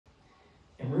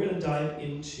and we're going to dive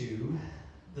into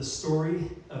the story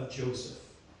of Joseph.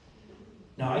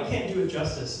 Now, I can't do it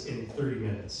justice in 30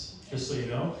 minutes, just so you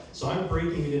know, so I'm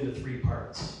breaking it into 3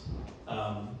 parts.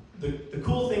 The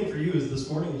cool thing for you is this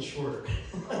morning is shorter.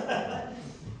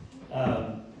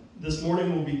 This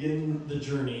morning we'll begin the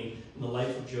journey in the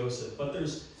life of Joseph, but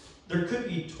there could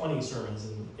be 20 sermons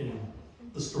in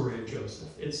the story of Joseph.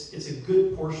 It's a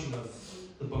good portion of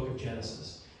the book of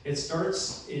Genesis. It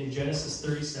starts in Genesis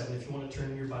 37, if you want to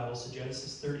turn in your Bibles to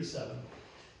Genesis 37.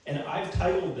 And I've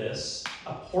titled this,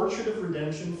 A Portrait of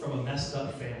Redemption from a Messed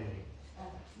Up Family.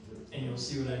 And you'll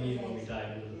see what I mean when we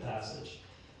dive into the passage.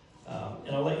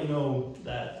 And I'll let you know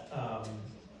that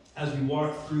as we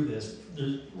walk through this,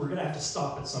 we're going to have to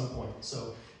stop at some point.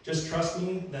 So just trust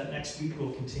me that next week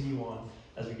we'll continue on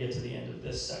as we get to the end of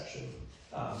this section.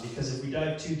 Because if we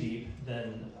dive too deep,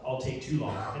 then I'll take too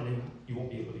long, and then you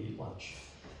won't be able to eat lunch.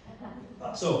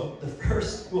 So the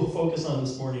first we'll focus on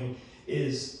this morning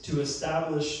is to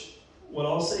establish what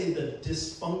I'll say the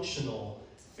dysfunctional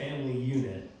family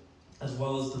unit, as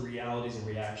well as the realities and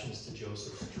reactions to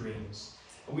Joseph's dreams.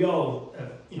 We all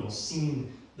have,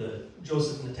 seen the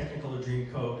Joseph and the Technicolor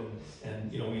Dreamcoat,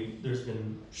 and there's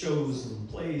been shows and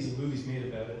plays and movies made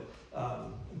about it.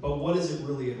 But what is it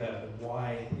really about, and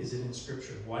why is it in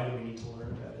Scripture? Why do we need to learn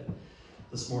about it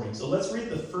this morning? So let's read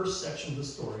the first section of the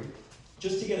story,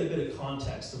 just to get a bit of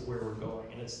context of where we're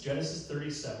going. And it's Genesis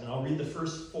 37. I'll read the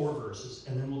first 4 verses,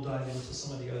 and then we'll dive into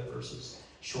some of the other verses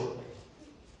shortly.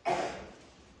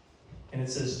 And it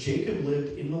says, Jacob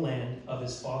lived in the land of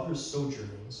his father's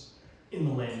sojournings, in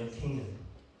the land of Canaan.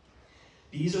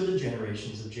 These are the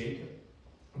generations of Jacob.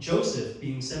 Joseph,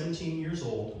 being 17 years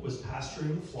old, was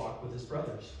pasturing the flock with his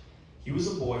brothers. He was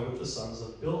a boy with the sons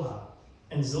of Bilhah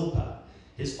and Zilpah,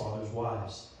 his father's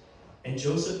wives. And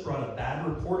Joseph brought a bad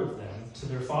report of them to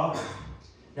their father.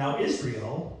 Now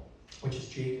Israel, which is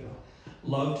Jacob,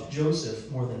 loved Joseph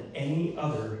more than any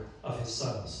other of his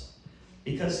sons,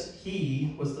 because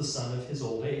he was the son of his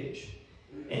old age.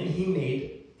 And he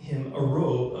made him a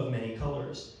robe of many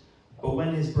colors. But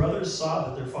when his brothers saw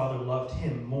that their father loved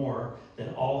him more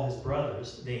than all his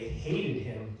brothers, they hated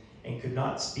him and could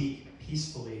not speak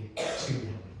peacefully to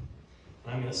him.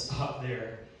 And I'm going to stop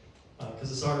there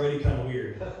because it's already kind of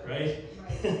weird, right?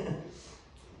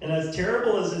 And as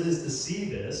terrible as it is to see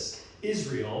this,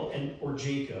 Israel or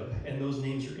Jacob, and those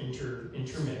names are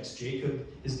intermixed. Jacob,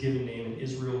 his given name, and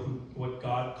Israel, what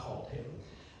God called him,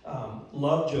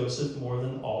 loved Joseph more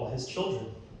than all his children.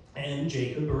 And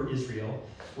Jacob, or Israel,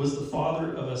 was the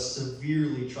father of a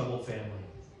severely troubled family.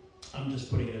 I'm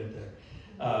just putting it out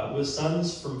there. With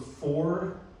sons from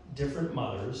 4 different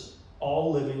mothers,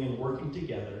 all living and working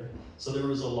together, so there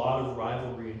was a lot of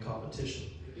rivalry and competition.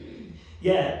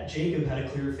 Yet, Jacob had a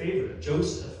clear favorite,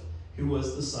 Joseph, who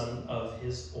was the son of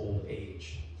his old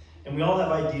age. And we all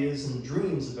have ideas and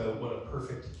dreams about what a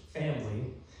perfect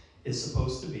family is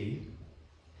supposed to be.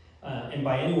 And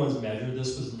by anyone's measure,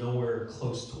 this was nowhere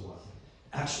close to one.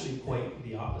 Actually, quite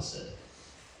the opposite.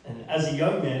 And as a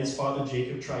young man, his father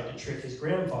Jacob tried to trick his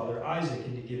grandfather Isaac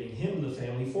into giving him the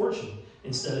family fortune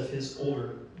instead of his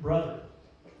older brother.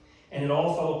 And it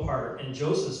all fell apart, and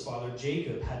Joseph's father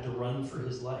Jacob had to run for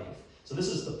his life. So this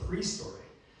is the pre-story.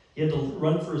 He had to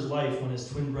run for his life when his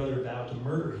twin brother vowed to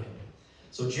murder him.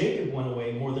 So Jacob went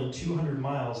away more than 200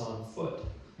 miles on foot.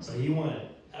 So he went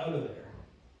out of there.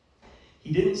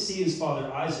 He didn't see his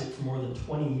father Isaac for more than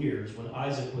 20 years when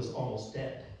Isaac was almost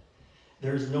dead.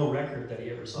 There's no record that he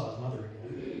ever saw his mother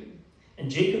again. And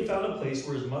Jacob found a place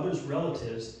where his mother's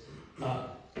relatives,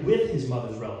 with his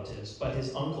mother's relatives, but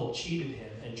his uncle cheated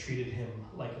him and treated him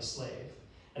like a slave.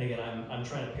 And again, I'm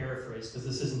trying to paraphrase because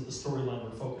this isn't the storyline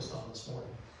we're focused on this morning.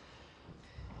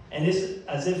 And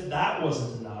as if that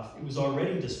wasn't enough, it was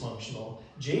already dysfunctional.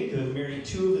 Jacob married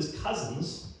 2 of his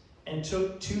cousins and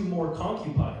took 2 more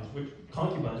concubines,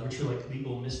 which are like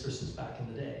legal mistresses back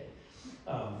in the day.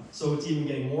 So it's even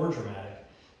getting more dramatic.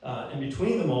 And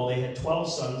between them all, they had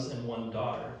 12 sons and 1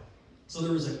 daughter. So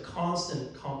there was a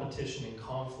constant competition and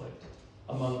conflict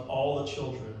among all the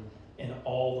children and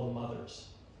all the mothers.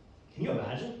 Can you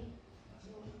imagine?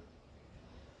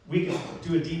 We could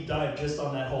do a deep dive just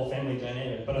on that whole family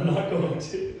dynamic, but I'm not going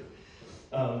to.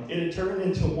 It had turned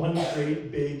into one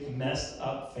great, big, messed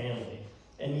up family.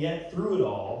 And yet, through it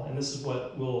all, and this is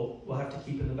what we'll have to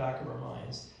keep in the back of our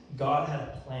minds, God had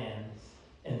a plan,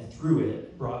 and through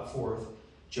it brought forth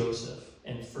Joseph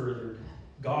and furthered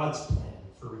God's plan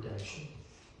for redemption.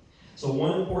 So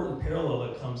one important parallel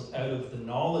that comes out of the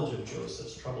knowledge of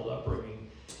Joseph's troubled upbringing,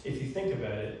 if you think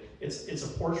about it, it's a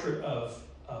portrait of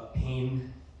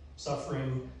pain,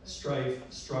 suffering, strife,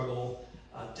 struggle,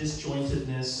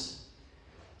 disjointedness,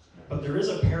 But there is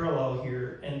a parallel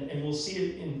here, and we'll see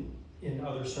it in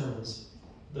other sermons,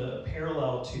 the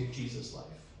parallel to Jesus' life.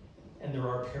 And there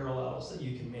are parallels that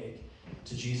you can make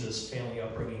to Jesus' family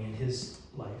upbringing in his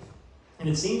life. And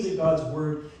it seems that God's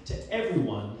word to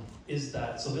everyone is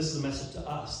that, so this is a message to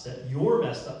us, that your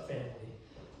messed up family,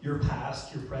 your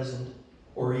past, your present,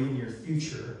 or even your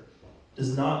future,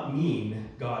 does not mean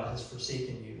God has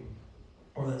forsaken you,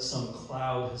 or that some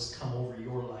cloud has come over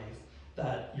your life,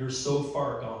 that you're so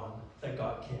far gone that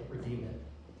God can't redeem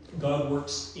it. God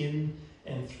works in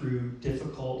and through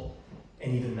difficult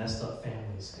and even messed up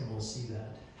families, and we'll see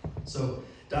that. So,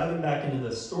 diving back into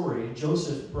the story,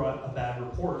 Joseph brought a bad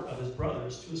report of his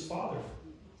brothers to his father.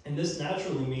 And this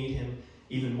naturally made him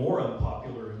even more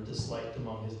unpopular and disliked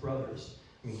among his brothers.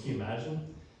 I mean, can you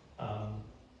imagine?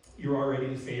 You're already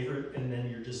the favorite, and then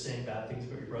you're just saying bad things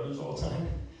about your brothers all the time.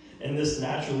 And this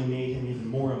naturally made him even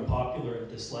more unpopular and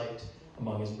disliked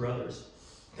among his brothers.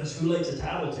 Because who likes a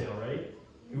tattletale, right?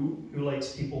 Who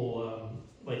likes people,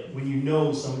 like when you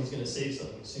know somebody's going to say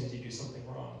something as soon as you do something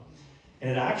wrong? And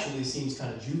it actually seems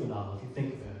kind of juvenile if you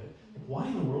think about it. Like, why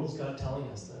in the world is God telling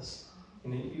us this?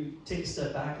 And then you take a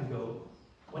step back and go,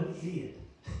 what an idiot.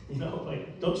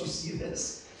 Don't you see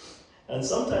this? And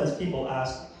sometimes people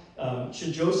ask,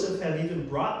 should Joseph have even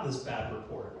brought this bad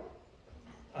report?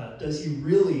 Does he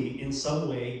really, in some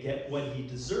way, get what he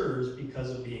deserves because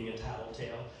of being a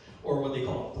tattletale, or what they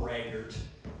call a braggart,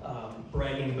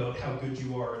 bragging about how good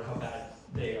you are and how bad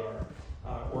they are,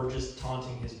 or just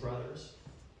taunting his brothers?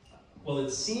 Well,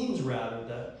 it seems rather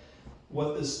that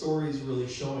what this story is really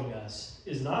showing us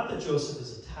is not that Joseph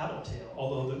is a tattletale,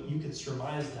 although you could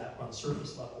surmise that on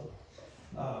surface level,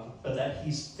 but that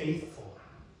he's faithful.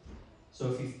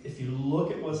 So if you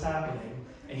look at what's happening,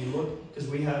 and you look, because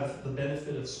we have the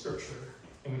benefit of Scripture,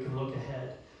 and we can look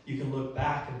ahead, you can look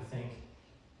back and think,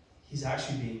 he's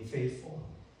actually being faithful.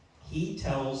 He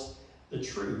tells the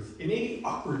truth. It may be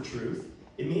awkward truth,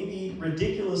 it may be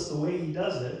ridiculous the way he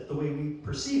does it, the way we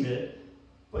perceive it,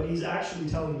 but he's actually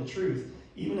telling the truth,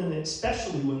 even and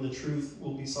especially when the truth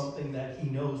will be something that he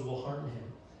knows will harm him.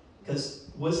 Because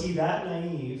was he that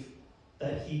naive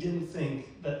that he didn't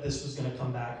think that this was going to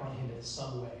come back on him in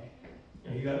some way?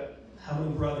 You got how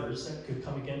many brothers that could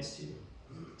come against you?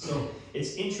 So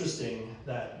it's interesting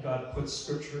that God puts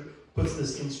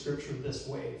this in Scripture this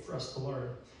way for us to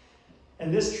learn.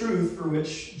 And this truth for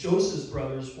which Joseph's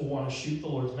brothers will want to shoot the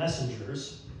Lord's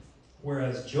messengers,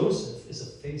 whereas Joseph is a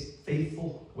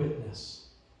faithful witness.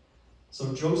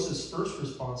 So Joseph's first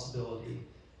responsibility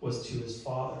was to his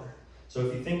father. So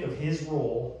if you think of his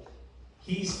role,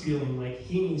 he's feeling like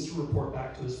he needs to report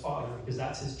back to his father because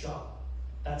that's his job.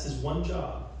 That's his one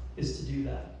job, is to do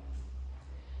that.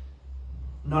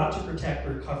 Not to protect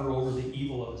or cover over the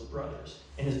evil of his brothers.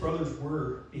 And his brothers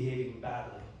were behaving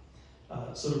badly.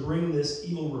 So to bring this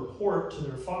evil report to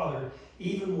their father,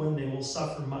 even when they will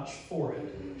suffer much for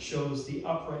it, shows the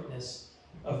uprightness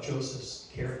of Joseph's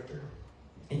character.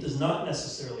 It does not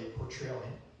necessarily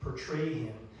portray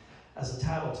him as a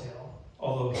tattletale,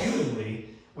 although humanly,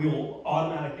 we will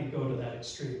automatically go to that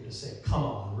extreme to say, come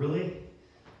on, really?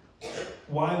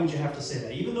 Why would you have to say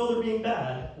that? Even though they're being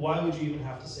bad, why would you even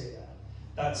have to say that?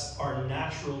 That's our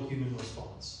natural human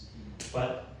response.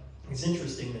 But it's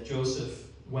interesting that Joseph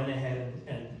went ahead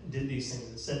and did these things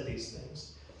and said these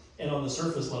things. And on the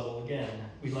surface level, again,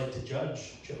 we'd like to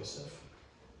judge Joseph.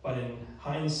 But in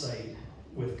hindsight,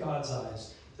 with God's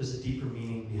eyes, there's a deeper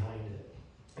meaning behind it.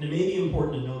 And it may be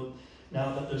important to note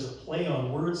now that there's a play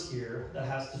on words here that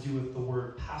has to do with the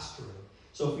word pastoring.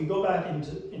 So if we go back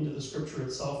into the Scripture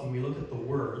itself and we look at the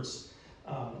words,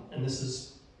 and this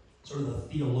is sort of the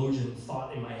theologian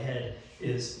thought in my head,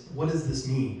 is what does this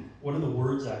mean? What do the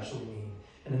words actually mean?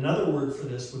 And another word for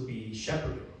this would be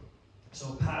shepherding. So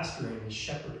pastoring is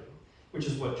shepherding, which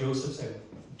is what Joseph's out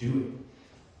doing.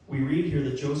 We read here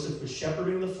that Joseph was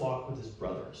shepherding the flock with his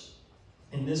brothers.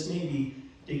 And this may be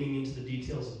digging into the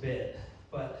details a bit,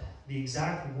 but the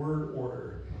exact word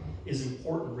order is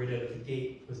important right out of the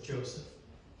gate with Joseph.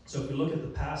 So if we look at the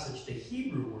passage, the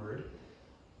Hebrew word,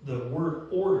 the word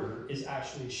order is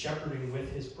actually shepherding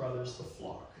with his brothers the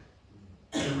flock.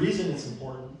 The reason it's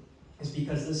important is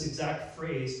because this exact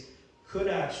phrase could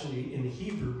actually, in the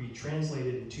Hebrew, be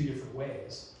translated in two different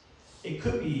ways. It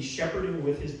could be shepherding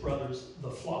with his brothers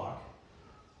the flock,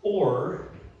 or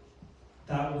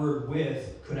that word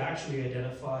with could actually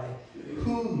identify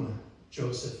whom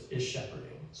Joseph is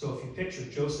shepherding. So if you picture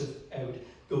Joseph out,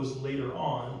 goes later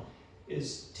on,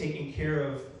 is taking care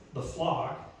of the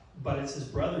flock, but it's his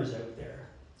brothers out there.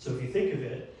 So if you think of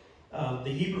it,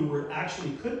 the Hebrew word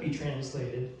actually could be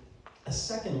translated a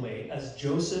second way, as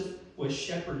Joseph was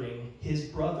shepherding his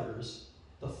brothers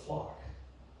the flock.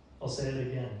 I'll say it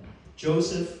again.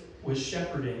 Joseph was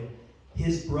shepherding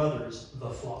his brothers, the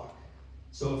flock.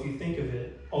 So if you think of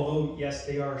it, although, yes,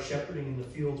 they are shepherding in the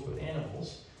fields with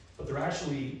animals, but they're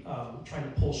actually trying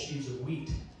to pull sheaves of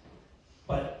wheat.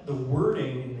 But the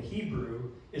wording in the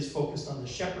Hebrew is focused on the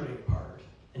shepherding part,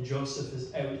 and Joseph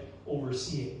is out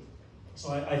overseeing. So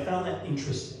I found that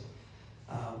interesting.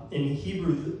 In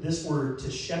Hebrew, this word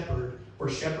to shepherd or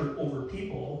shepherd over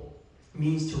people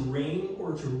means to reign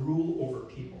or to rule over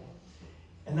people.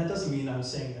 And that doesn't mean I'm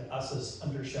saying that us as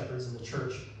under shepherds in the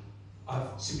church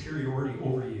have superiority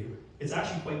over you. It's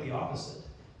actually quite the opposite.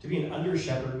 To be an under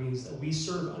shepherd means that we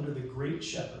serve under the great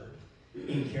shepherd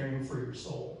in caring for your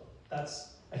soul.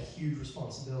 That's a huge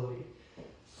responsibility.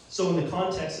 So in the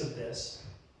context of this,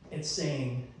 it's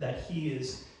saying that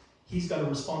he's got a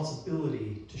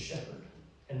responsibility to shepherd.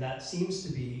 And that seems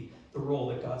to be the role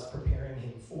that God's preparing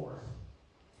him for.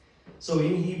 So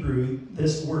in Hebrew,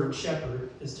 this word shepherd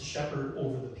is to shepherd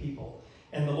over the people.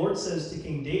 And the Lord says to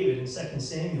King David in 2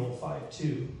 Samuel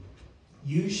 5:2,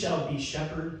 "You shall be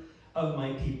shepherd of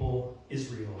my people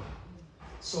Israel."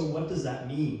 So what does that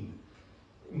mean?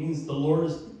 It means the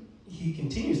Lord he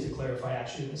continues to clarify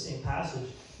actually in the same passage,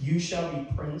 "You shall be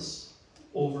prince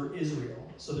over Israel."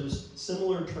 So there's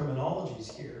similar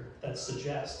terminologies here that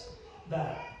suggest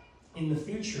that in the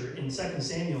future, in 2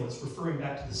 Samuel, it's referring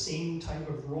back to the same type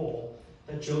of role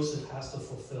that Joseph has to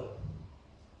fulfill.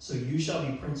 So you shall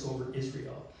be prince over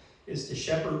Israel, is to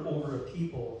shepherd over a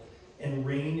people and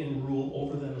reign and rule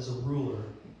over them as a ruler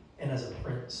and as a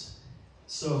prince.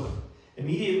 So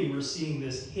immediately we're seeing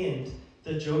this hint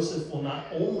that Joseph will not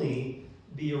only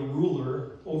be a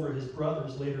ruler over his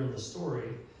brothers later in the story,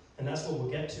 and that's what we'll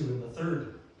get to in the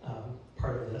third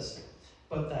part of this,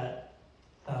 but that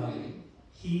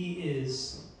he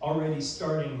is already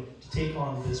starting to take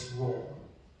on this role,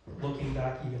 looking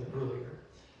back even earlier.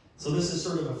 So this is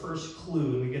sort of a first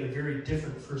clue, and we get a very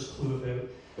different first clue about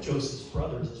Joseph's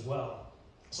brothers as well.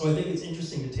 So I think it's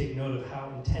interesting to take note of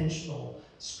how intentional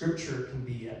Scripture can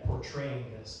be at portraying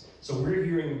this. So we're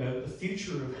hearing about the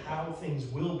future of how things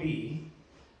will be,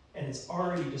 and it's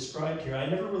already described here. I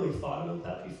never really thought about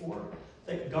that before,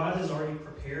 that God has already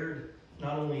prepared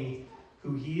not only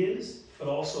who he is, but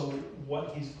also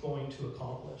what he's going to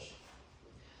accomplish.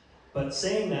 But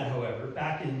saying that, however,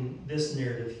 back in this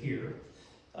narrative here,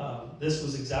 this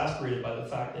was exasperated by the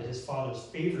fact that his father's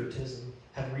favoritism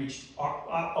had reached,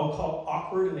 I'll call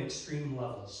awkward and extreme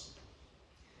levels,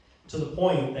 to the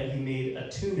point that he made a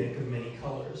tunic of many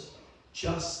colors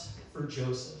just for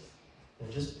Joseph. Now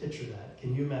just picture that.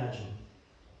 Can you imagine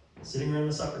sitting around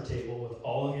the supper table with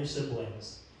all of your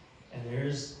siblings, and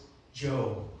there's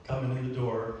Joe coming in the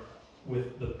door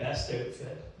with the best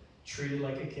outfit, treated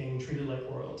like a king, treated like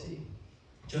royalty,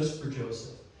 just for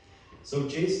Joseph. So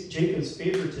Jacob's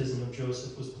favoritism of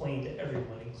Joseph was plain to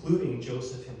everyone, including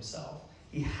Joseph himself.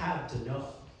 He had to know.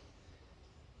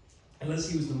 Unless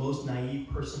he was the most naive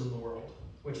person in the world,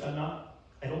 which I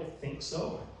don't think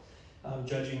so,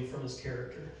 judging from his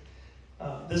character.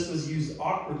 This was used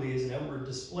awkwardly as an outward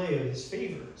display of his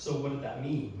favor. So what did that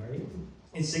mean, right?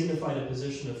 It signified a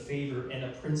position of favor and a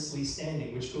princely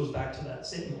standing, which goes back to that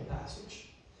Samuel passage.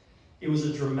 It was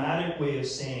a dramatic way of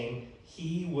saying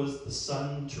he was the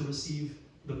son to receive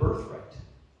the birthright.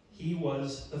 He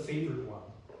was the favored one.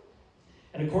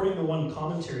 And according to one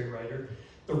commentary writer,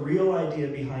 the real idea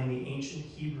behind the ancient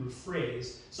Hebrew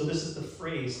phrase, so this is the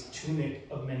phrase tunic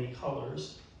of many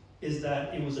colors, is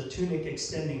that it was a tunic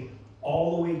extending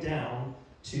all the way down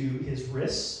to his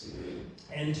wrists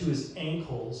and to his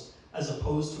ankles, as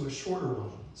opposed to a shorter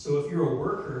one. So if you're a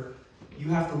worker, you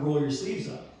have to roll your sleeves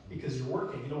up because you're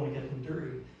working. You don't want to get them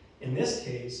dirty. In this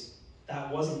case,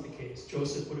 that wasn't the case.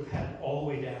 Joseph would have had it all the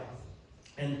way down.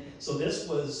 And so this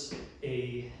was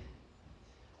a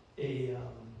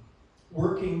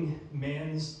working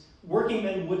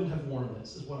men wouldn't have worn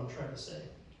this, is what I'm trying to say.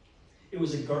 It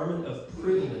was a garment of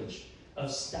privilege,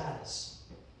 of status.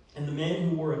 And the man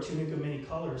who wore a tunic of many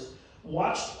colors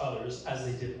watched others as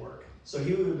they did work. So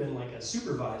he would have been like a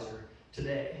supervisor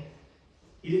today.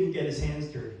 He didn't get his hands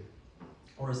dirty.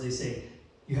 Or as they say,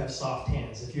 you have soft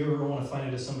hands. If you ever want to find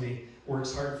out if somebody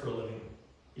works hard for a living,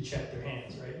 you check their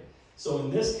hands, right? So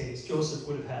in this case, Joseph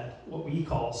would have had what we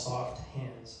call soft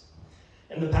hands.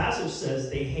 And the passage says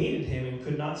they hated him and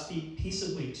could not speak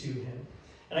peaceably to him.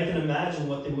 And I can imagine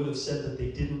what they would have said that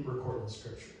they didn't record in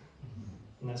Scripture.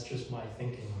 And that's just my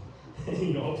thinking,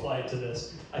 applied to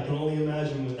this. I can only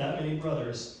imagine with that many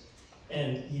brothers,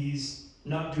 and he's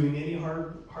not doing any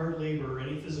hard labor or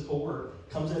any physical work,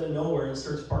 comes out of nowhere and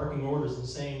starts barking orders and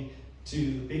saying to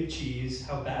the big cheese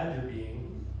how bad you're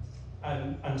being.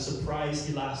 I'm surprised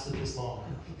he lasted this long.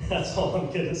 That's all I'm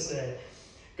going to say.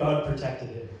 God protected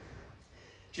him.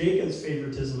 Jacob's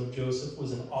favoritism of Joseph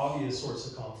was an obvious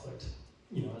source of conflict,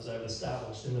 as I've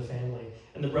established in the family.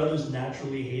 And the brothers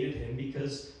naturally hated him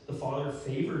because the father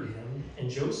favored him and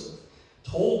Joseph,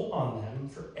 told on them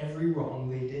for every wrong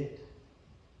they did.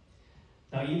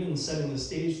 Now, even setting the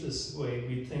stage this way,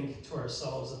 we'd think to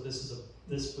ourselves that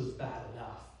this was bad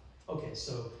enough. Okay,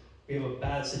 so we have a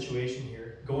bad situation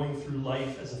here, going through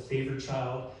life as a favored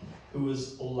child who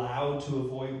was allowed to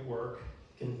avoid work,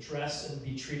 can dress and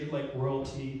be treated like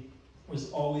royalty,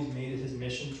 was always made it his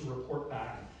mission to report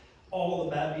back all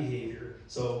the bad behavior.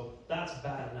 So that's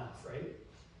bad enough, right?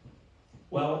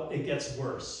 Well, it gets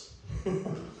worse.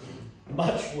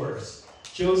 Much worse.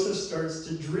 Joseph starts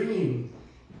to dream,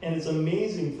 and it's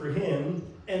amazing for him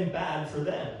and bad for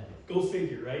them. Go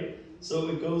figure, right? So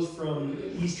it goes from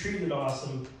he's treated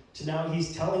awesome to now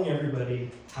he's telling everybody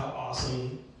how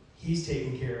awesome he's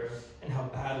taken care of and how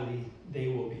badly they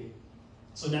will be.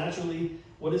 So naturally,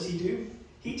 what does he do?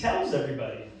 He tells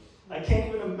everybody. I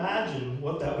can't even imagine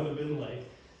what that would have been like.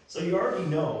 So you already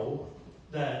know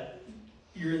that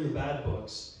you're in the bad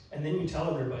books, and then you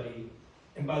tell everybody,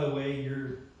 and by the way,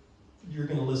 you're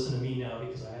going to listen to me now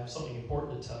because I have something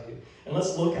important to tell you. And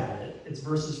let's look at it. It's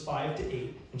verses 5 to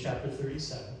 8 in chapter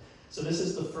 37. So this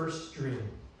is the first dream.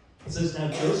 It says, "Now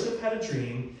Joseph had a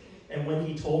dream, and when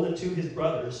he told it to his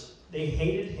brothers, they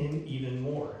hated him even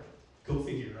more." Go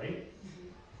figure, right?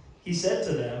 He said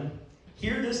to them,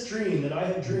 "Hear this dream that I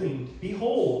have dreamed.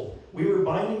 Behold, we were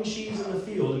binding sheaves in the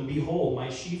field, and behold, my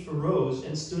sheaf arose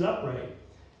and stood upright.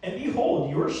 And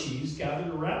behold, your sheaves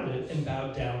gathered around it and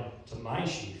bowed down to my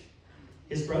sheaf."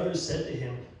 His brothers said to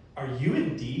him, "Are you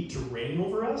indeed to reign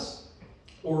over us?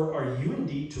 Or are you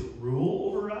indeed to rule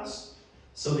over us?"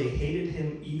 So they hated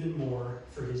him even more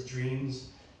for his dreams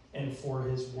and for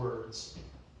his words.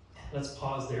 Let's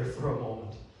pause there for a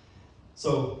moment.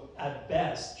 So at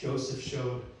best, Joseph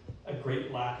showed a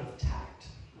great lack of tact,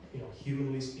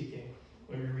 humanly speaking,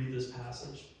 when we read this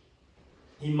passage.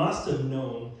 He must have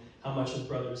known how much his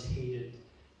brothers hated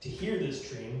to hear this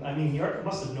dream. I mean, he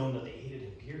must have known that they hated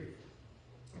him, period.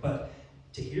 But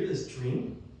to hear this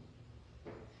dream,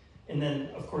 and then,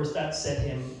 of course, that set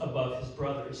him above his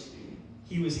brothers.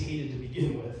 He was hated to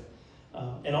begin with.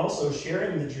 And also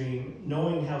sharing the dream,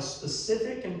 knowing how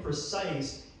specific and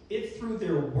precise it threw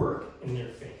their work in their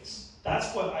face.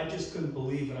 That's what I just couldn't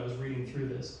believe when I was reading through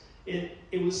this.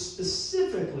 It was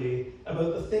specifically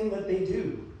about the thing that they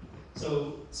do.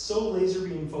 So laser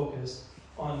beam focused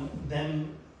on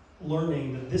them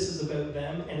learning that this is about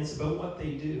them and it's about what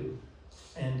they do.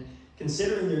 And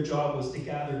considering their job was to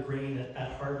gather grain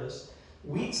at harvest,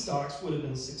 wheat stalks would have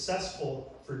been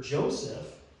successful for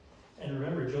Joseph. And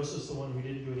remember, Joseph's the one who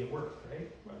didn't do any work,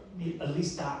 right? At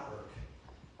least that work.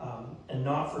 And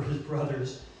not for his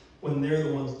brothers when they're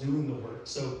the ones doing the work.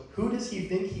 So who does he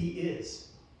think he is?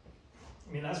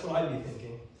 I mean, that's what I'd be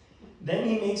thinking. Then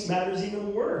he makes matters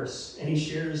even worse, and he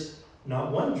shares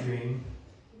not one dream,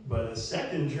 but a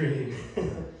second dream.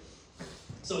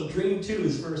 So dream 2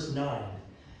 is verse 9.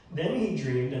 "Then he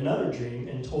dreamed another dream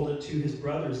and told it to his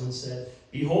brothers and said,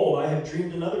 'Behold, I have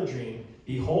dreamed another dream.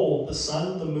 Behold, the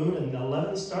sun, the moon, and the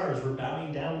 11 stars were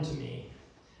bowing down to me.'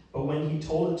 But when he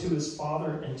told it to his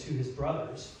father and to his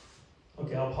brothers,"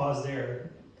 okay, I'll pause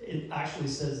there. It actually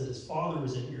says that his father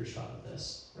was in earshot of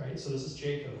this, right? So this is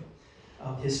Jacob.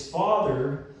 His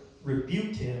father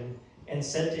rebuked him and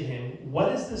said to him,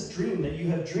 "What is this dream that you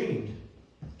have dreamed?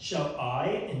 Shall I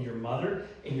and your mother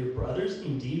and your brothers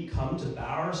indeed come to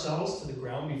bow ourselves to the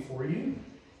ground before you?"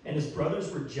 And his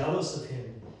brothers were jealous of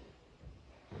him.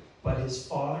 But his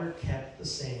father kept the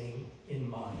saying in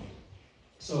mind.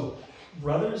 So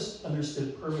brothers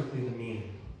understood perfectly the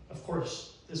meaning. Of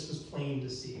course, this was plain to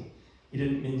see. He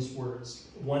didn't mince words.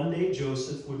 One day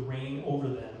Joseph would reign over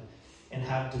them and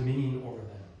have dominion over them.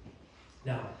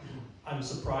 Now, I'm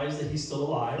surprised that he's still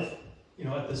alive,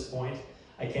 at this point.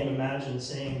 I can't imagine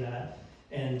saying that.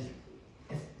 And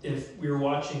if we were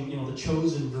watching, the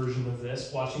Chosen version of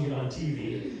this, watching it on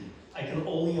TV, I can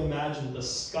only imagine the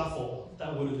scuffle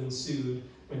that would have ensued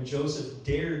when Joseph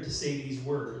dared to say these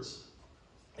words.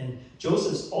 And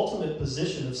Joseph's ultimate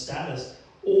position of status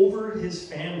over his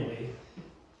family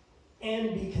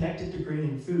and be connected to grain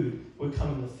and food would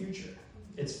come in the future.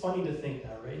 It's funny to think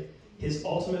that, right? His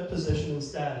ultimate position and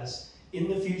status in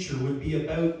the future would be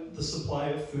about the supply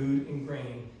of food and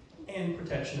grain and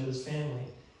protection of his family.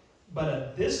 But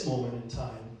at this moment in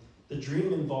time, the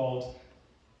dream involved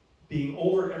being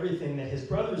over everything that his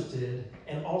brothers did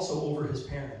and also over his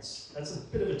parents. That's a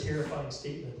bit of a terrifying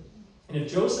statement. And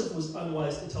if Joseph was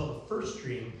unwise to tell the first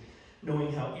dream,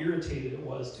 knowing how irritated it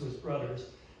was to his brothers,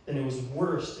 then it was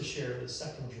worse to share the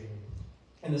second dream.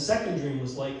 And the second dream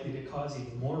was likely to cause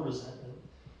even more resentment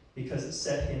because it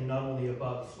set him not only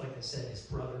above, like I said, his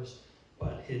brothers,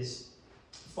 but his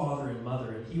father and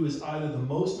mother. And he was either the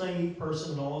most naive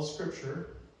person in all of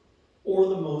Scripture or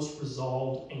the most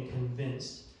resolved and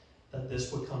convinced that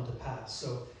this would come to pass.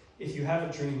 So if you have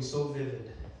a dream so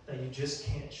vivid that you just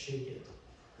can't shake it,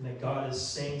 and that God is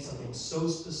saying something so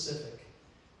specific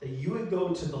that you would go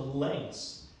to the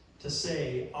lengths to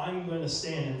say, I'm going to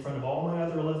stand in front of all my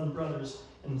other 11 brothers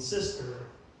and sister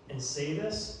and say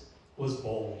this, was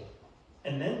bold.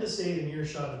 And then to say it in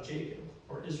earshot of Jacob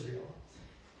or Israel,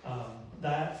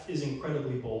 that is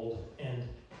incredibly bold and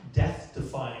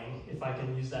death-defying, if I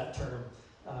can use that term,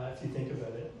 if you think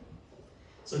about it.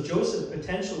 So Joseph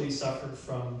potentially suffered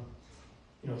from,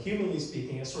 humanly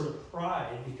speaking, a sort of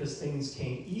pride because things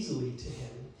came easily to him.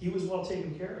 He was well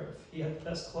taken care of. He had the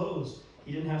best clothes.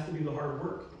 He didn't have to do the hard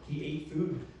work. He ate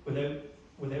food without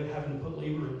having to put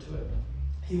labor into it.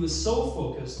 He was so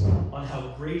focused on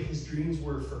how great his dreams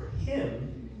were for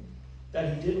him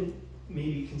that he didn't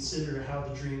maybe consider how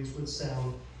the dreams would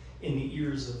sound in the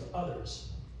ears of others.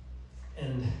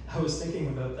 And I was thinking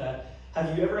about that.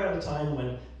 Have you ever had a time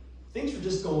when things were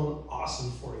just going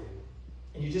awesome for you,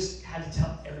 and you just had to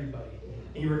tell everybody,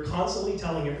 and you were constantly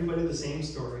telling everybody the same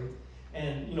story,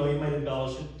 and you might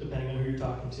embellish it depending on who you're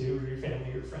talking to, or your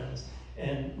family or friends,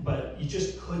 but you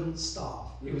just couldn't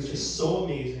stop. It was just so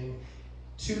amazing,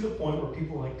 to the point where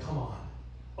people were like, come on,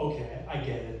 okay, I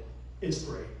get it, it's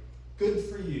great, good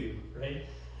for you, right?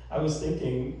 I was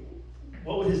thinking,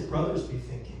 what would his brothers be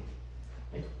thinking?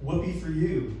 Like, whoopee for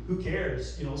you, who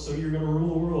cares? So you're going to rule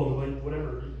the world, like,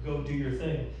 whatever, go do your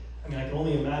thing. I mean, I can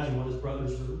only imagine what his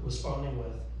brothers were responding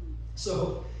with.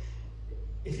 So,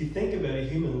 if you think about it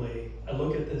humanly, I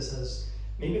look at this as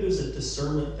maybe there's a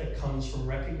discernment that comes from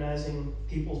recognizing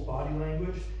people's body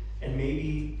language, and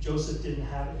maybe Joseph didn't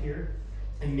have it here,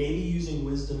 and maybe using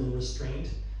wisdom and restraint.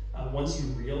 Once you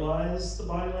realize the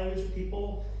body language of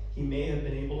people, he may have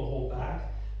been able to hold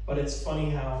back, but it's funny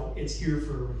how it's here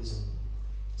for a reason.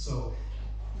 So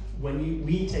when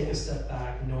we take a step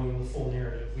back knowing the full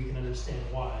narrative, we can understand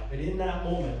why. But in that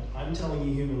moment, I'm telling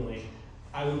you humanly,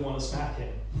 I would want to smack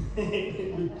him.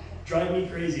 It would drive me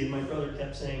crazy. And my brother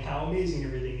kept saying how amazing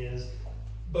everything is,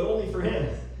 but only for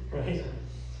him, right?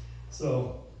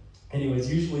 So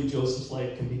anyways, usually Joseph's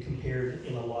life can be compared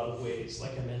in a lot of ways,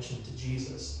 like I mentioned, to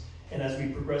Jesus. And as we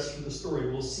progress through the story,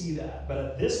 we'll see that. But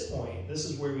at this point, this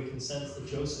is where we can sense that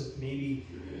Joseph may be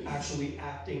actually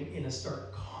acting in a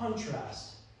stark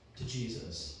contrast to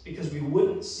Jesus, because we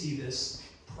wouldn't see this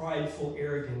prideful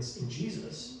arrogance in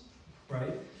Jesus,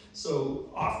 right? So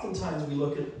oftentimes we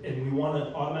look at, and we want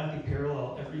to automatically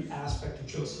parallel every aspect of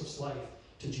Joseph's life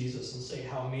to Jesus and say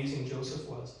how amazing Joseph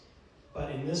was. But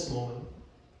in this moment,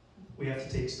 we have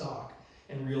to take stock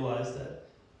and realize that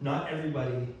not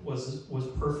everybody was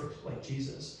perfect like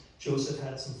Jesus. Joseph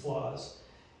had some flaws.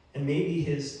 And maybe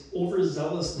his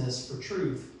overzealousness for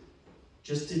truth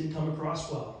just didn't come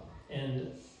across well.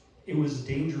 And it was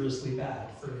dangerously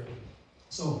bad for him.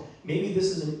 So maybe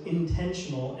this is an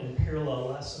intentional and parallel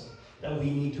lesson that we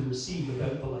need to receive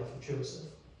about the life of Joseph.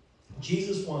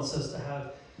 Jesus wants us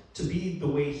to be the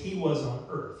way he was on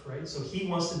earth, right? So he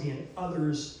wants to be an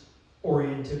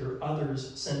others-oriented or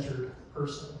others-centered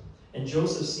person. And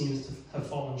Joseph seems to have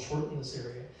fallen short in this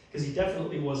area because he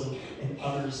definitely wasn't an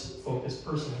others-focused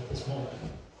person at this moment.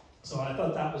 So I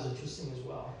thought that was interesting as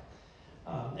well.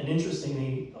 And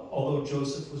interestingly, although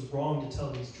Joseph was wrong to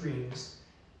tell these dreams,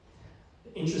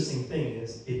 the interesting thing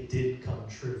is it did come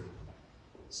true.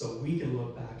 So we can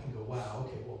look back and go, wow,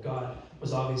 okay, well, God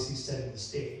was obviously setting the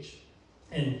stage.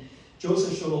 And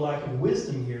Joseph showed a lack of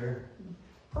wisdom here,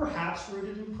 perhaps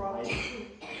rooted in pride,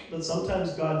 but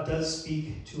sometimes God does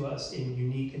speak to us in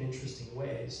unique and interesting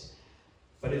ways.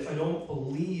 But if I don't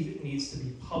believe it needs to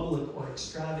be public or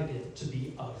extravagant to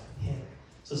be of him.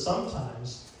 So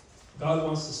sometimes God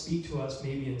wants to speak to us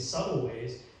maybe in subtle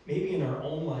ways, maybe in our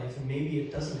own life, and maybe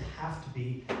it doesn't have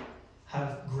to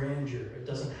have grandeur. It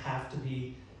doesn't have to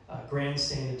be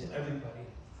grandstanding to everybody.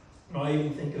 I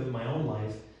even think of my own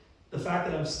life. The fact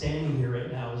that I'm standing here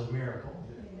right now is a miracle.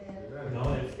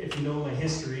 If you know my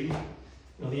history,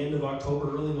 the end of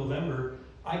October, early November,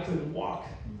 I couldn't walk,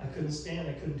 I couldn't stand,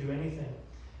 I couldn't do anything.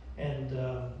 And,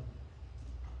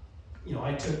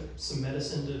 I took some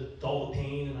medicine to dull the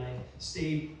pain, and I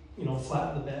stayed,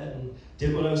 flat in the bed and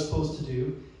did what I was supposed to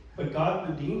do. But God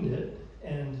redeemed it,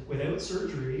 and without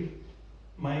surgery,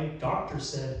 my doctor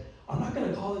said, I'm not going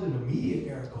to call it an immediate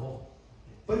miracle,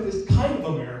 but it was kind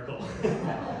of a miracle.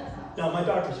 Now, my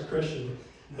doctor's a Christian,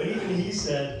 but even he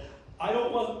said, I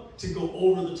don't want to go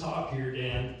over the top here,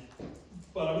 Dan,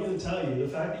 but I'm going to tell you, the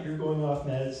fact that you're going off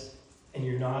meds and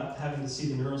you're not having to see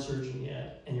the neurosurgeon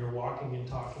yet, and you're walking and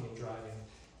talking and driving,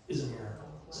 is a miracle.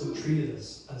 So treat it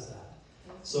as that.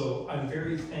 So I'm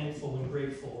very thankful and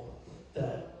grateful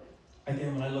that,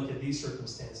 again, when I look at these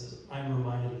circumstances, I'm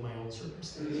reminded of my own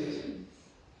circumstances.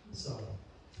 So,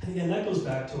 and again, that goes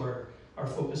back to our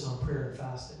focus on prayer and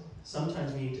fasting.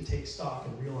 Sometimes we need to take stock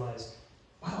and realize,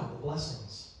 wow, the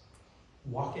blessings.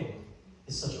 Walking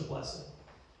is such a blessing.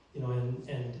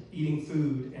 And eating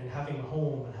food and having a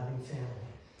home and having family.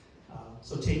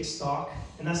 So take stock,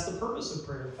 and that's the purpose of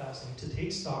prayer and fasting, to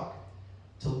take stock,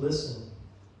 to listen,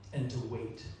 and to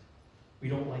wait. We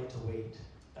don't like to wait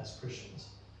as Christians.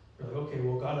 We're like, okay,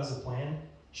 well, God has a plan.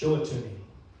 Show it to me,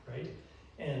 right?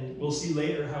 And we'll see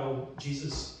later how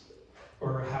Joseph,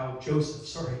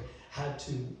 had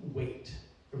to wait.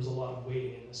 There was a lot of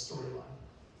waiting in this storyline.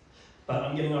 But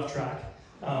I'm getting off track.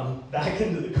 Back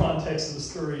into the context of the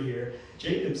story here,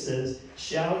 Jacob says,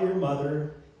 "Shall your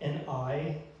mother and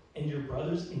I and your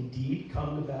brothers indeed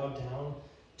come to bow down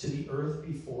to the earth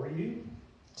before you?"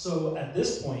 So at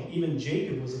this point, even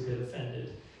Jacob was a bit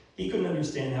offended. He couldn't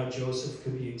understand how Joseph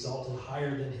could be exalted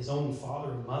higher than his own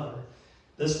father and mother.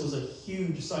 This was a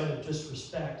huge sign of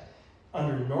disrespect.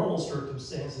 Under normal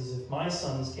circumstances, if my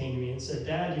sons came to me and said,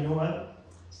 "Dad, you know what?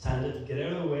 It's time to get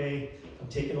out of the way. I'm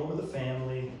taking over the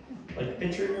family." Like,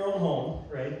 picture in your own home,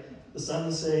 right? The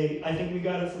sons say, "I think we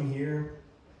got it from here.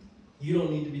 You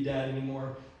don't need to be dad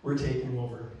anymore. We're taking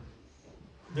over."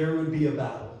 There would be a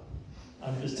battle.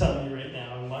 I'm just telling you right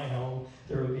now, in my home,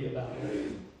 there would be a battle.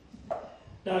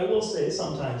 Now, I will say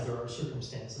sometimes there are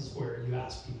circumstances where you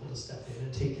ask people to step in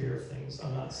and take care of things.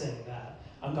 I'm not saying that.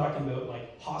 I'm talking about,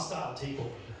 like, hostile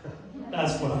takeover.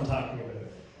 That's what I'm talking about.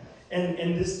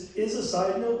 And this is a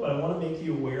side note, but I want to make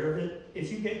you aware of it.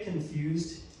 If you get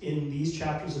confused in these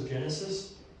chapters of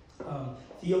Genesis,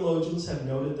 theologians have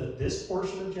noted that this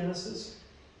portion of Genesis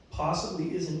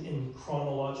possibly isn't in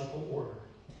chronological order.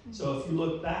 So if you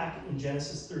look back in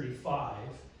Genesis 35,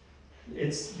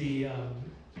 it's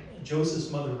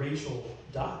Joseph's mother Rachel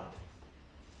died.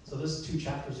 So this is 2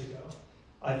 chapters ago.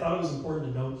 I thought it was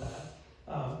important to note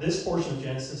that. This portion of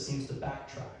Genesis seems to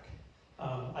backtrack.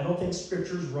 I don't think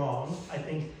Scripture's wrong. I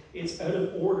think it's out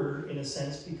of order in a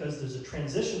sense because there's a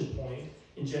transition point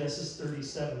in Genesis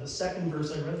 37, the second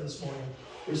verse I read this morning,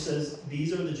 which says,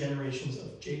 "These are the generations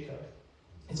of Jacob."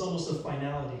 It's almost a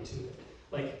finality to it.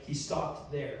 Like, he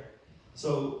stopped there.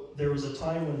 So there was a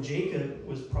time when Jacob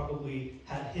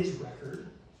had his record,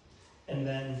 and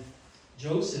then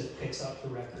Joseph picks up the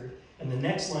record, and the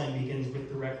next line begins with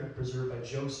the record preserved by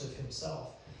Joseph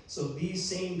himself. So these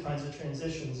same kinds of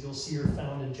transitions you'll see are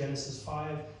found in Genesis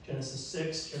 5, Genesis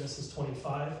 6, Genesis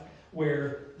 25,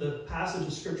 where the passage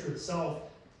of Scripture itself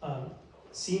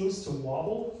seems to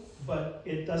wobble, but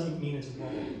it doesn't mean it's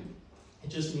wrong. It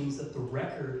just means that the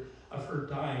record of her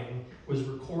dying was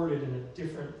recorded in a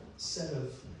different set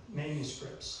of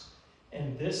manuscripts.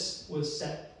 And this was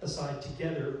set aside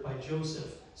together by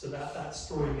Joseph so that that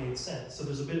story made sense. So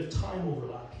there's a bit of time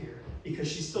overlap here because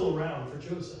she's still around for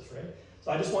Joseph, right?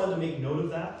 So I just wanted to make note of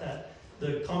that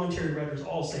the commentary writers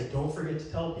all say, don't forget to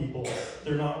tell people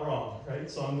they're not wrong, right?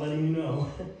 So I'm letting you know.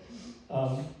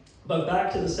 But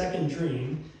back to the second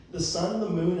dream, the sun, the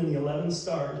moon, and the 11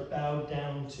 stars bowed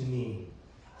down to me.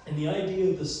 And the idea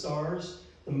of the stars,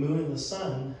 the moon, and the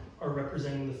sun are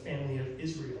representing the family of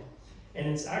Israel. And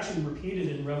it's actually repeated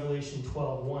in Revelation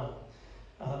 12:1.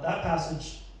 That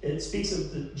passage, it speaks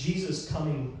of Jesus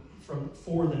coming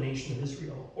for the nation of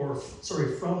Israel,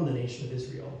 from the nation of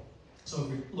Israel. So if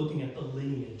you're looking at the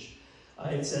lineage,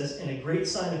 it says, "And a great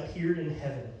sign appeared in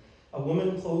heaven, a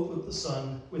woman clothed with the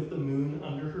sun, with the moon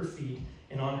under her feet,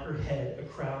 and on her head a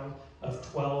crown of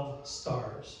 12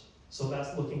 stars." So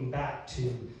that's looking back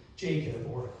to Jacob,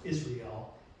 or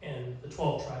Israel, and the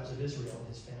 12 tribes of Israel and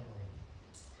his family.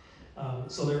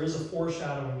 So there is a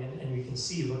foreshadowing, and we can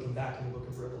see looking back in the book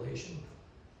of Revelation.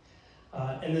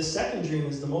 And the second dream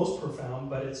is the most profound,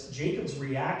 but it's Jacob's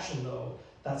reaction, though.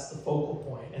 That's the focal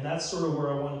point. And that's sort of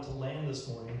where I wanted to land this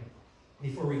morning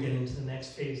before we get into the next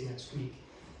phase next week.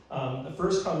 The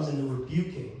first comes in the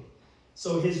rebuking.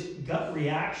 So his gut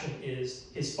reaction is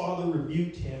his father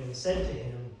rebuked him and said to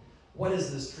him, "What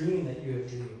is this dream that you have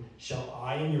dreamed? Shall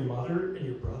I and your mother and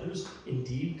your brothers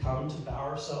indeed come to bow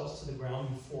ourselves to the ground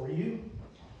before you?"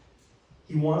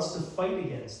 He wants to fight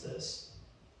against this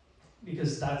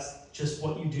because that's just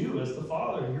what you do as the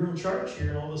father. You're in charge here,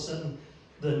 and all of a sudden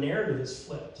the narrative is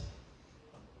flipped.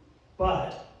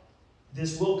 But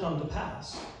this will come to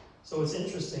pass. So it's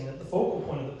interesting that the focal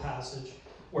point of the passage,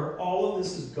 where all of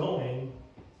this is going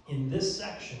in this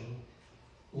section,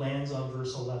 lands on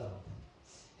verse 11.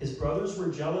 His brothers were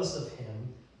jealous of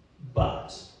him,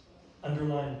 but,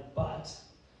 underline but,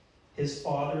 his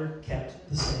father kept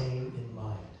the saying in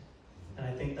mind. And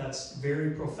I think that's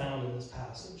very profound in this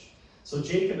passage. So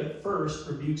Jacob at first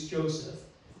rebukes Joseph,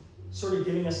 sort of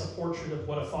giving us a portrait of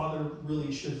what a father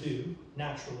really should do,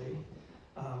 naturally.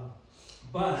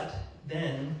 But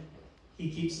then he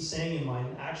keeps the saying in mind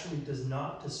and actually does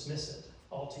not dismiss it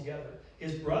altogether.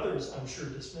 His brothers, I'm sure,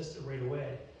 dismissed it right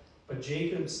away. But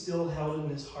Jacob still held it in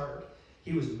his heart.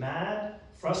 He was mad,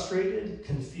 frustrated,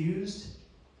 confused,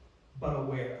 but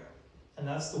aware. And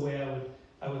that's the way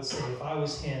I would say if I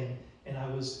was him and I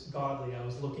was godly, I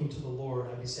was looking to the Lord,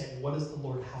 I'd be saying, what does the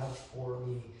Lord have for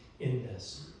me in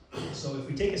this? So if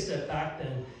we take a step back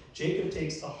then, Jacob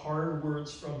takes the hard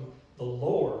words from the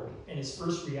Lord, and his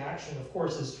first reaction, of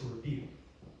course, is to rebuke.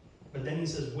 But then he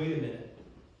says, wait a minute,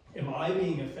 am I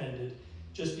being offended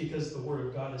just because the word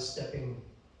of God is stepping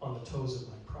on the toes of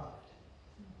my pride?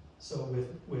 So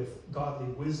with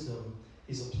godly wisdom,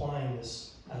 he's applying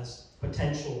this as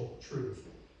potential truth.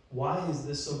 Why is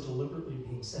this so deliberately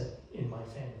being said in my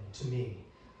family, to me?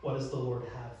 What does the Lord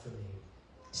have for me?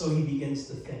 So he begins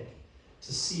to think,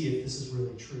 to see if this is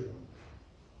really true.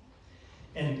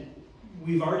 And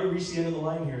we've already reached the end of the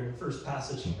line here in the first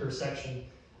passage or section.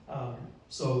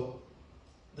 So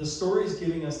the story is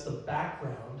giving us the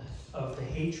background of the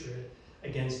hatred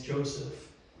against Joseph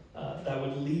that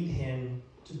would lead him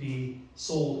to be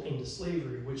sold into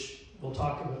slavery, which we'll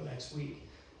talk about next week,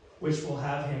 which will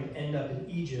have him end up in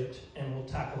Egypt, and we'll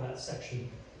tackle that section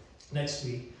next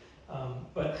week.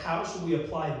 But how should we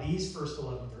apply these first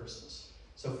 11 verses?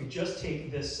 So if we just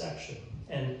take this section,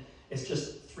 and it's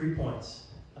just 3 points,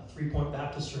 a 3-point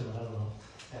Baptist sermon, I don't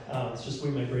know. It's just the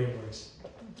way my brain works.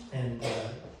 And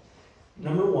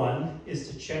number 1 is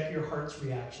to check your heart's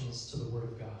reactions to the Word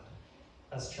of God.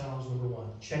 That's challenge number 1.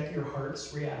 Check your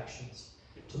heart's reactions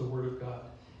to the Word of God.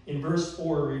 In verse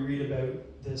 4, we read about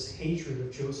this hatred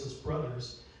of Joseph's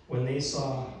brothers when they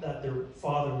saw that their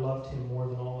father loved him more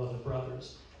than all other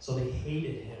brothers. So they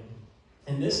hated him.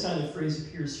 And this kind of phrase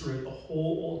appears throughout the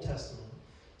whole Old Testament,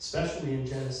 especially in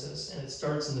Genesis. And it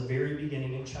starts in the very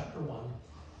beginning in chapter 1.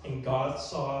 And God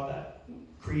saw that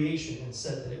creation and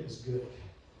said that it was good.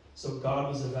 So God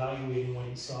was evaluating what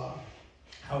he saw.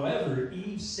 However,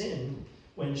 Eve sinned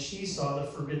when she saw the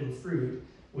forbidden fruit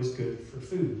was good for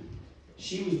food.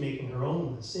 She was making her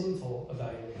own sinful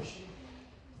evaluation.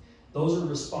 Those are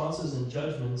responses and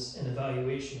judgments and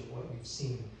evaluation of what we've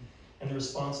seen. And the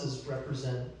responses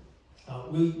represent,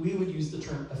 we would use the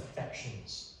term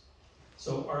affections.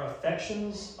 So our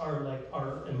affections are like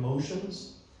our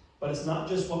emotions, but it's not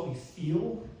just what we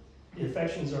feel. The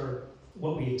affections are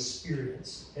what we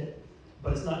experience.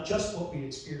 But it's not just what we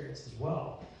experience as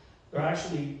well. They're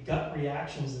actually gut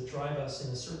reactions that drive us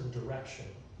in a certain direction.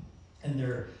 And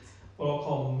they're what I'll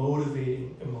call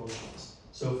motivating emotions.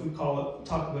 So if we talk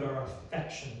about our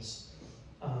affections,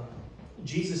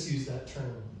 Jesus used that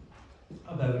term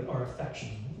about our affection.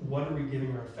 What are we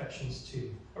giving our affections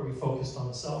to? Are we focused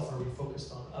on self or are we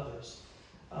focused on others?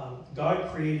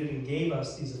 God created and gave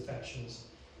us these affections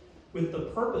with the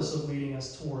purpose of leading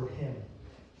us toward him.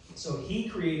 So he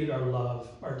created our love,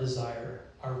 our desire,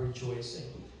 our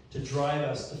rejoicing, to drive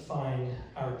us to find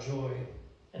our joy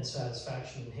and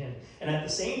satisfaction in him. And at the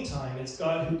same time, it's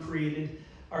God who created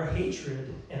our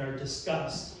hatred and our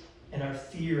disgust and our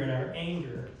fear and our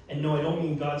anger. And no, I don't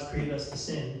mean God's created us to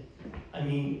sin. I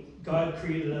mean, God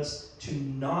created us to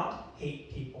not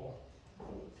hate people,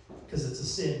 because it's a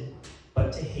sin,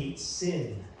 but to hate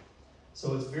sin. So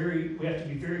we have to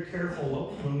be very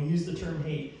careful when we use the term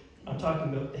hate. I'm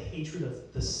talking about the hatred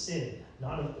of the sin,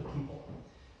 not of the people.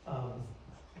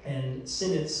 And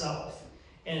sin itself,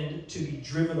 and to be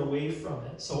driven away from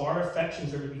it. So our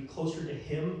affections are to be closer to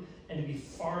him and to be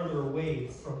farther away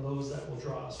from those that will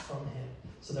draw us from him,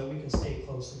 so that we can stay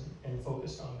close and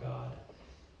focused on God.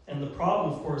 And the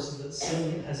problem, of course, is that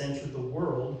sin has entered the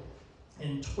world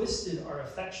and twisted our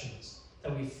affections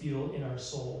that we feel in our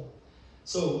soul.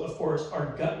 So, of course,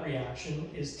 our gut reaction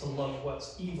is to love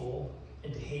what's evil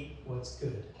and to hate what's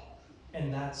good.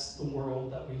 And that's the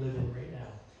world that we live in right now.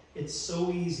 It's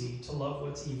so easy to love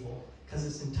what's evil because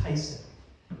it's enticing,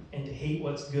 and to hate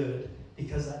what's good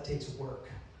because that takes work,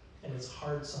 and it's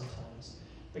hard sometimes.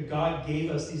 But God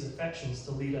gave us these affections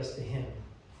to lead us to him.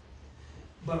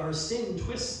 But our sin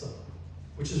twists them,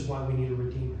 which is why we need a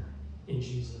Redeemer in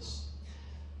Jesus.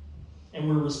 And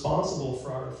we're responsible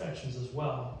for our affections as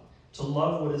well. To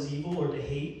love what is evil or to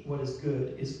hate what is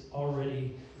good is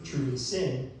already truly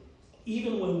sin,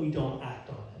 even when we don't act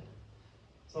on it.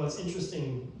 So it's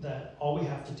interesting that all we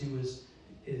have to do is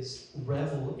is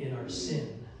revel in our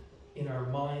sin, in our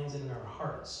minds and in our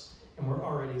hearts, and we're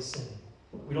already sinning.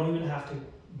 We don't even have to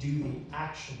do the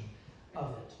action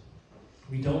of it.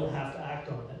 We don't have to act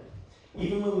on it.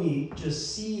 Even when we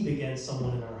just seethe against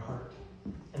someone in our heart,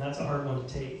 and that's a hard one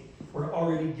to take, we're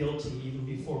already guilty even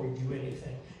before we do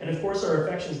anything. And of course, our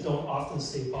affections don't often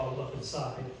stay bottled up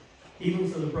inside. Even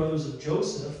for the brothers of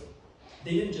Joseph,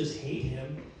 they didn't just hate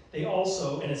him, they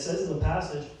also, and it says in the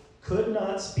passage, could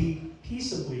not speak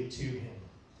peaceably to him.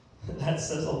 That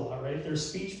says a lot, right? Their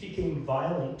speech became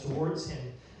violent towards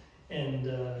him. And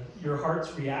your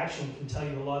heart's reaction can tell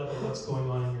you a lot about what's going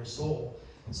on in your soul.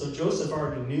 So Joseph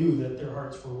already knew that their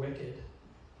hearts were wicked,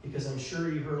 because I'm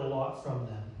sure he heard a lot from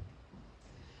them.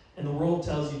 And the world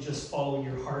tells you just follow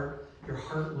your heart. Your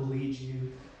heart will lead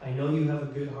you. I know you have a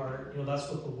good heart. That's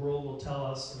what the world will tell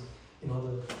us. And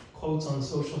the quotes on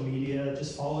social media,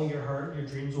 just follow your heart, your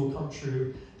dreams will come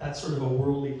true. That's sort of a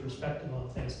worldly perspective on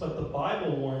things. But the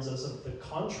Bible warns us of the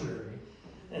contrary.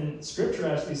 And Scripture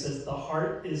actually says the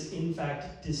heart is in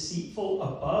fact deceitful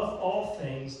above all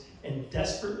things and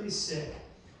desperately sick.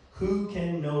 Who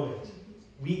can know it?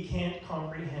 We can't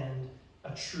comprehend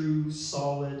a true,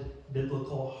 solid,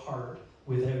 biblical heart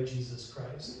without Jesus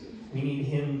Christ. We need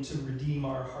him to redeem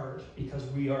our heart because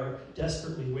we are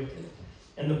desperately wicked.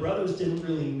 And the brothers didn't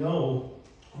really know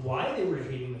why they were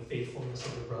hating the faithfulness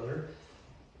of their brother,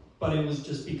 but it was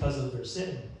just because of their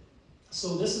sin.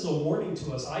 So this is a warning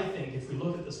to us, I think, if we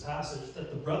look at this passage,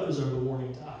 that the brothers are the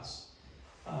warning to us,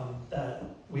 that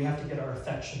we have to get our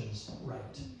affections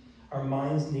right. Our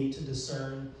minds need to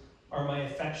discern, are my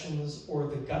affections or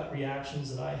the gut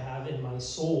reactions that I have in my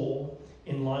soul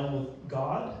in line with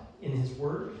God, in his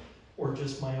word, or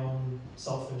just my own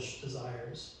selfish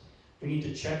desires? We need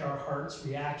to check our heart's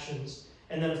reactions,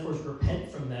 and then, of course, repent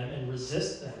from them and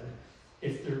resist them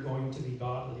if they're going to be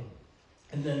godly.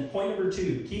 And then point number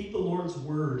 2, keep the Lord's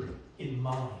word in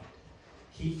mind.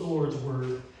 Keep the Lord's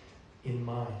word in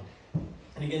mind.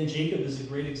 And again, Jacob is a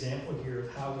great example here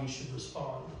of how we should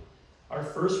respond. Our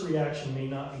first reaction may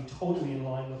not be totally in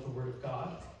line with the word of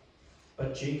God,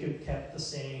 but Jacob kept the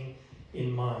saying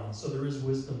in mind. So there is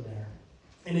wisdom there.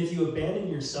 And if you abandon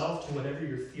yourself to whatever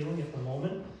you're feeling at the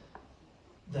moment,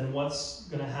 then what's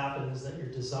going to happen is that your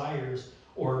desires,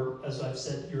 or as I've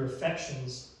said, your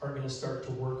affections are going to start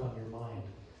to work on your mind.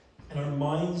 And our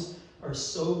minds are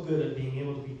so good at being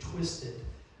able to be twisted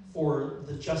for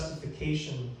the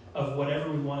justification of whatever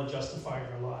we want to justify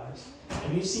in our lives.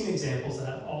 And we've seen examples of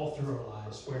that all through our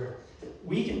lives, where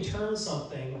we can turn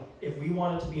something, if we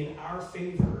want it to be in our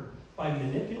favor, by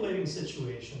manipulating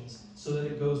situations so that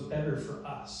it goes better for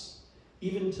us,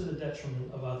 even to the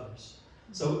detriment of others.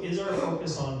 So is our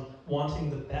focus on wanting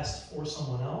the best for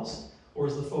someone else, or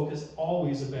is the focus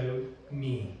always about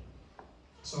me?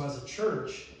 So as a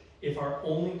church, if our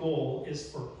only goal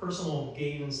is for personal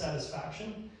gain and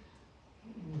satisfaction,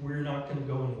 we're not going to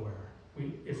go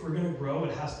anywhere. If we're going to grow,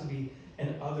 it has to be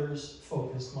an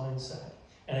others-focused mindset.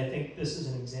 And I think this is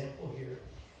an example here.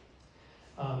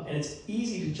 And it's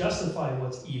easy to justify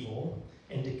what's evil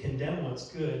and to condemn what's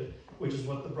good, which is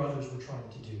what the brothers were trying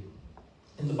to do.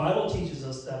 And the Bible teaches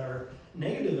us that our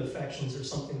negative affections are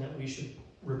something that we should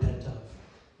repent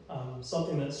of,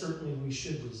 something that certainly we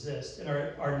should resist. And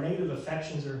our negative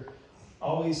affections are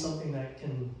always something that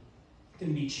can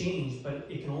be changed, but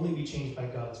it can only be changed by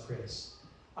God's grace.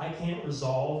 I can't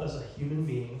resolve as a human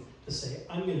being to say,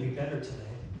 I'm going to be better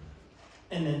today,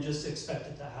 and then just expect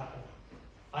it to happen.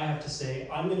 I have to say,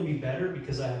 I'm going to be better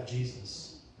because I have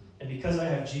Jesus. And because I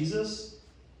have Jesus,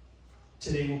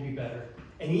 today will be better.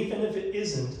 And even if it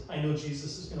isn't, I know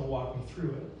Jesus is going to walk me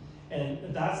through it.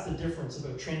 And that's the difference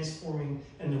about transforming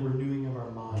and the renewing of our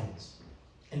minds.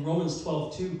 In Romans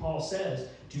 12:2, Paul says,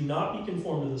 do not be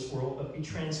conformed to this world, but be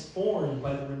transformed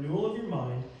by the renewal of your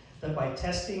mind, that by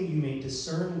testing you may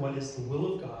discern what is the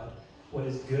will of God, what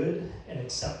is good and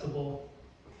acceptable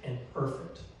and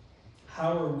perfect.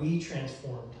 How are we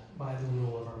transformed? By the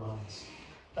renewal of our minds.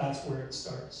 That's where it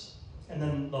starts. And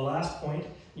then the last point,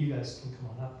 you guys can come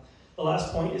on up. The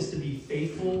last point is to be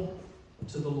faithful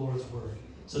to the Lord's word.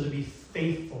 So to be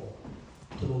faithful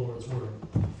to the Lord's word.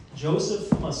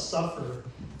 Joseph must suffer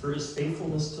for his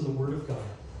faithfulness to the word of God.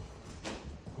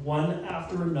 One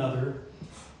after another,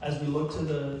 as we look to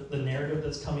the narrative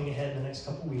that's coming ahead in the next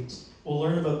couple weeks, we'll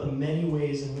learn about the many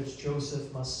ways in which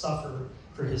Joseph must suffer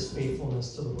for his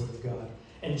faithfulness to the word of God.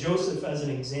 And Joseph as an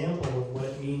example of what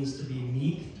it means to be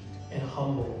meek and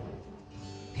humble,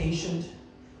 patient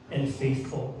and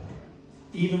faithful,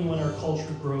 even when our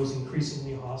culture grows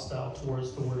increasingly hostile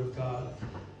towards the word of God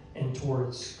and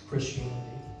towards Christianity.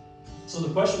 So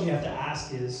the question we have to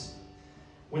ask is,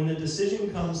 when the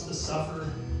decision comes to suffer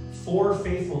for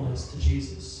faithfulness to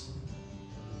Jesus,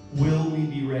 will we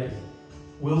be ready?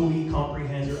 Will we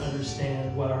comprehend or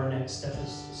understand what our next step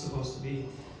is supposed to be?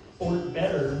 Or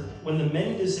better, when the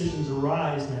many decisions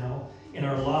arise now in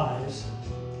our lives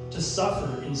to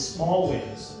suffer in small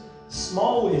ways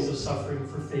of suffering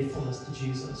for faithfulness to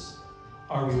Jesus,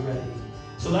 are we ready?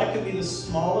 So that could be the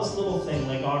smallest little thing,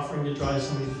 like offering to drive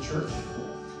somebody to church.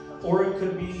 Or it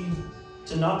could be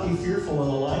to not be fearful in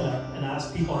the lineup and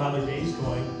ask people how their day's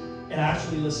going and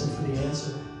actually listen for the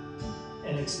answer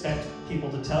and expect people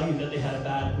to tell you that they had a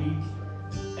bad week,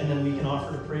 and then we can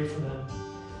offer to pray for them.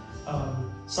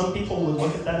 Some people would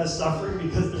look at that as suffering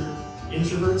because they're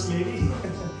introverts maybe.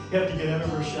 You have to get out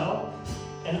of our shell.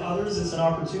 And others, it's an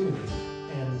opportunity.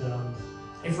 And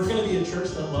if we're going to be a church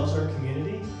that loves our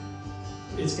community,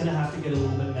 it's going to have to get a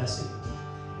little bit messy.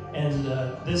 And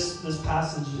this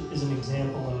passage is an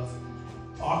example of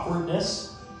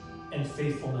awkwardness and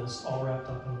faithfulness all wrapped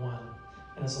up in one.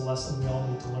 And it's a lesson we all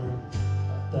need to learn.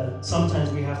 That sometimes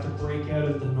we have to break out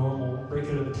of the normal, break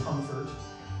out of the comfort.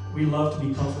 We love to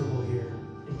be comfortable here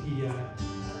in PEI.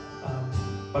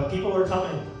 But people are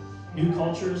coming. New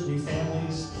cultures, new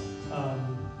families.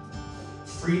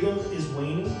 Freedom is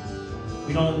waning.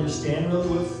 We don't understand really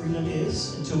what freedom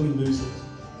is until we lose it.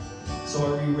 So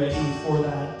are we ready for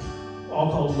that,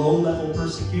 I'll call low-level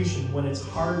persecution, when it's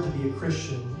hard to be a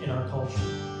Christian in our culture?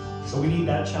 So we need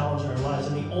that challenge in our lives.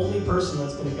 And the only person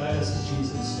that's going to guide us is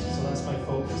Jesus. So that's my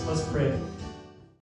focus. Let's pray.